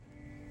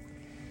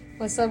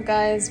What's up,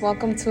 guys?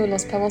 Welcome to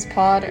Los Pebbles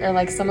Pod, or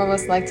like some of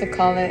us like to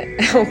call it,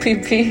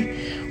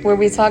 LPP, where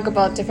we talk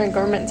about different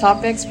government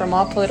topics from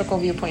all political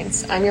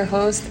viewpoints. I'm your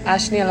host,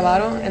 Ashley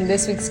Alvaro, and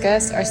this week's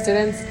guests are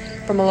students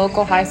from a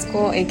local high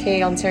school,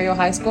 aka Ontario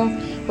High School,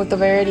 with a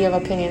variety of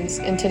opinions.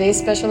 In today's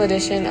special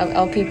edition of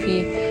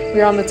LPP, we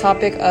are on the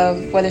topic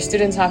of whether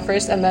students have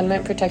First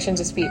Amendment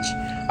protections of speech.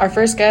 Our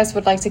first guest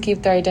would like to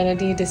keep their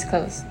identity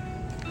disclosed.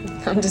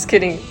 I'm just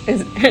kidding.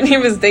 Her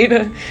name is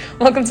Dana.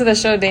 Welcome to the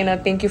show, Dana.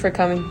 Thank you for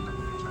coming.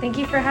 Thank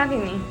you for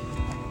having me.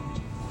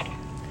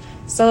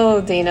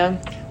 So,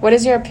 Dana, what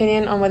is your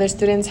opinion on whether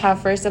students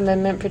have First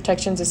Amendment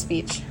protections of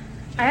speech?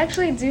 I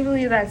actually do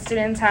believe that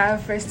students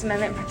have First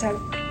Amendment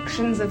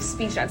protections of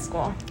speech at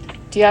school.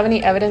 Do you have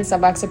any evidence that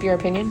backs up your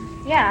opinion?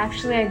 Yeah,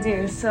 actually I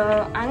do.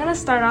 So I'm going to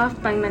start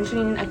off by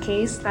mentioning a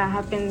case that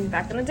happened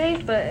back in the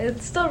day, but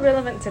it's still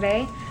relevant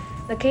today.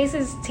 The case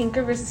is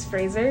Tinker versus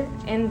Fraser.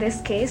 In this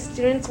case,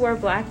 students wore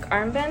black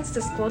armbands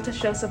to school to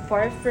show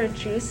support for a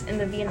truce in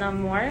the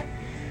Vietnam War.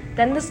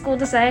 Then the school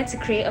decided to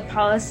create a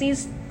policy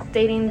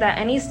stating that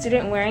any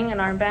student wearing an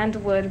armband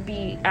would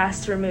be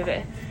asked to remove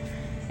it.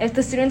 If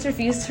the students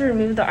refused to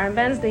remove the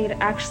armbands, they'd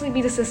actually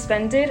be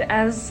suspended.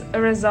 As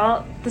a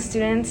result, the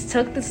students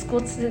took the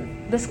school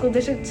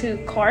district to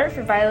court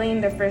for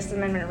violating their First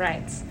Amendment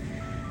rights.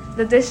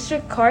 The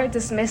district court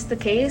dismissed the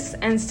case,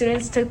 and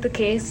students took the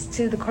case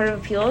to the Court of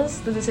Appeals.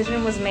 The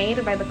decision was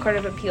made by the Court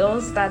of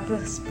Appeals that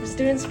the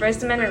students'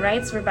 First Amendment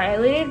rights were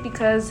violated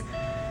because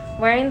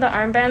wearing the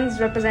armbands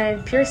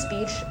represented pure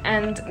speech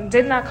and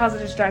did not cause a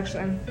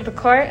distraction. The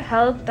court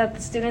held that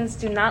the students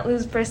do not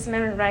lose First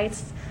Amendment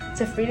rights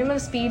to freedom of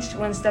speech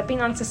when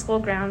stepping onto school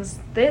grounds.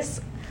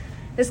 This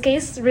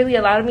case really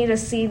allowed me to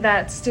see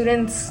that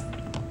students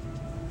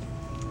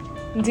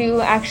do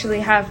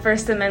actually have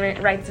First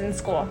Amendment rights in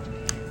school.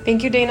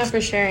 Thank you, Dana,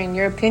 for sharing.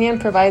 Your opinion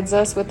provides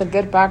us with a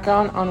good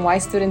background on why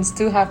students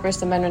do have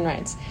First Amendment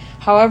rights.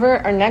 However,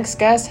 our next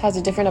guest has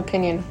a different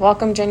opinion.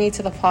 Welcome, Jenny,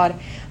 to the pod.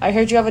 I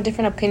heard you have a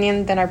different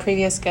opinion than our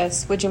previous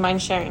guest. Would you mind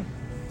sharing?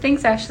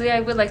 Thanks, Ashley. I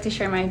would like to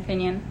share my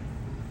opinion.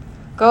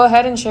 Go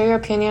ahead and share your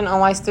opinion on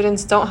why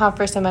students don't have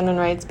First Amendment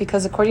rights,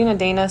 because according to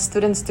Dana,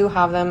 students do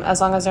have them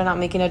as long as they're not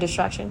making a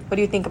distraction. What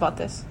do you think about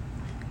this?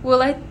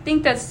 Well, I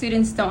think that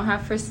students don't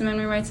have First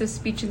Amendment rights of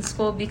speech in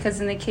school because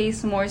in the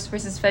case Morse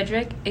versus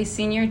Frederick, a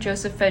senior,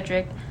 Joseph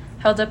Frederick,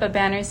 held up a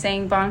banner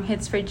saying "Bong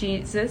hits for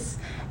Jesus"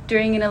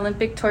 during an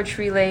Olympic torch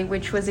relay,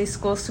 which was a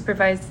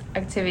school-supervised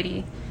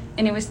activity,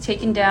 and it was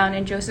taken down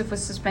and Joseph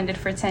was suspended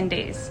for 10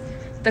 days.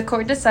 The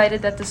court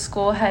decided that the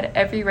school had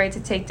every right to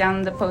take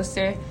down the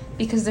poster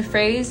because the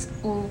phrase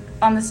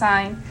on the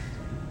sign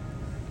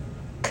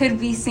could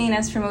be seen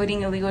as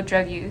promoting illegal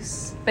drug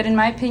use. But in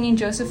my opinion,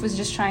 Joseph was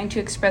just trying to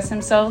express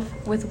himself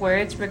with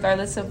words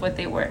regardless of what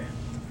they were.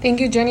 Thank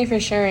you, Jenny, for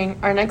sharing.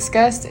 Our next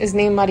guest is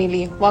named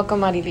Marily.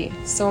 Welcome, Marily.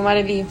 So,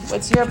 Marily,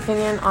 what's your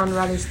opinion on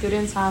whether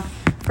students have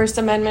First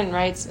Amendment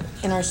rights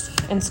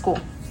in school?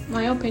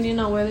 My opinion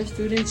on whether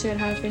students should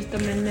have First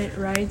Amendment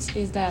rights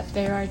is that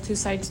there are two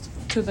sides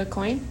to the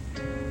coin.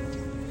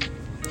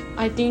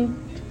 I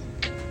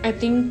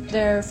think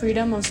their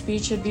freedom of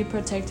speech should be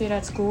protected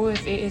at school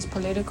if it is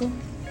political.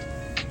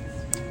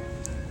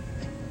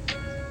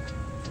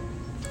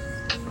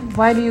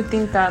 Why do you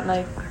think that?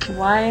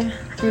 Why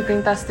do you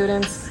think that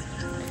students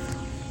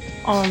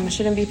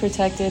shouldn't be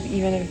protected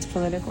even if it's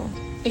political?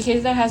 The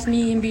case that has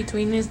me in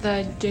between is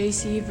the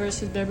JC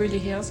versus Beverly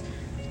Hills.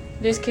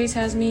 This case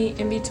has me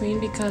in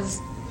between because,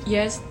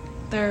 yes,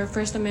 their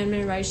First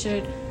Amendment rights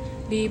should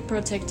be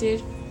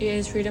protected. It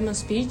is freedom of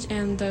speech,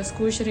 and the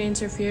school shouldn't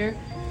interfere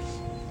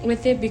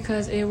with it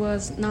because it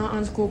was not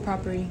on school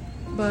property.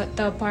 But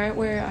the part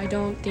where I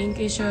don't think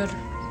it should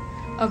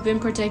have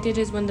been protected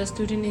is when the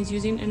student is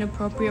using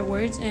inappropriate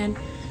words and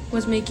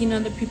was making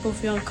other people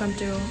feel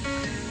uncomfortable.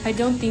 I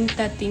don't think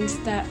that things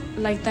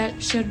like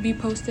that should be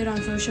posted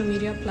on social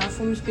media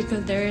platforms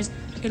because there is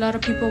a lot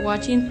of people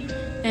watching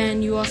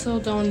and you also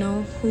don't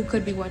know who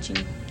could be watching.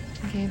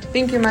 Okay,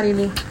 thank you,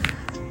 Marily.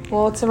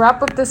 Well, to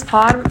wrap up this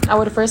pod, I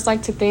would first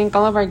like to thank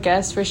all of our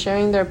guests for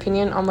sharing their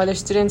opinion on whether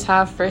students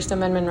have First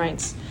Amendment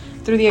rights.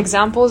 Through the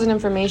examples and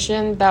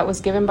information that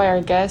was given by our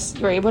guests,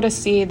 you're able to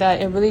see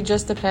that it really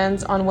just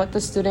depends on what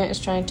the student is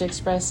trying to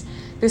express.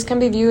 This can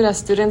be viewed as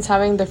students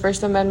having the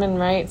First Amendment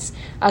rights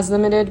as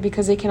limited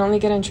because they can only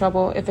get in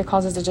trouble if it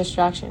causes a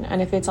distraction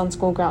and if it's on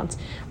school grounds.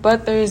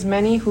 But there's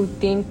many who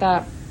think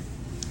that,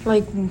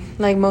 like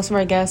most of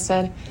our guests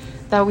said,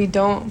 that we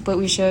don't, but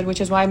we should, which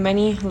is why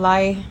many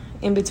lie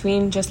in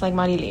between, just like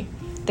Marily.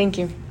 Thank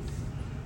you.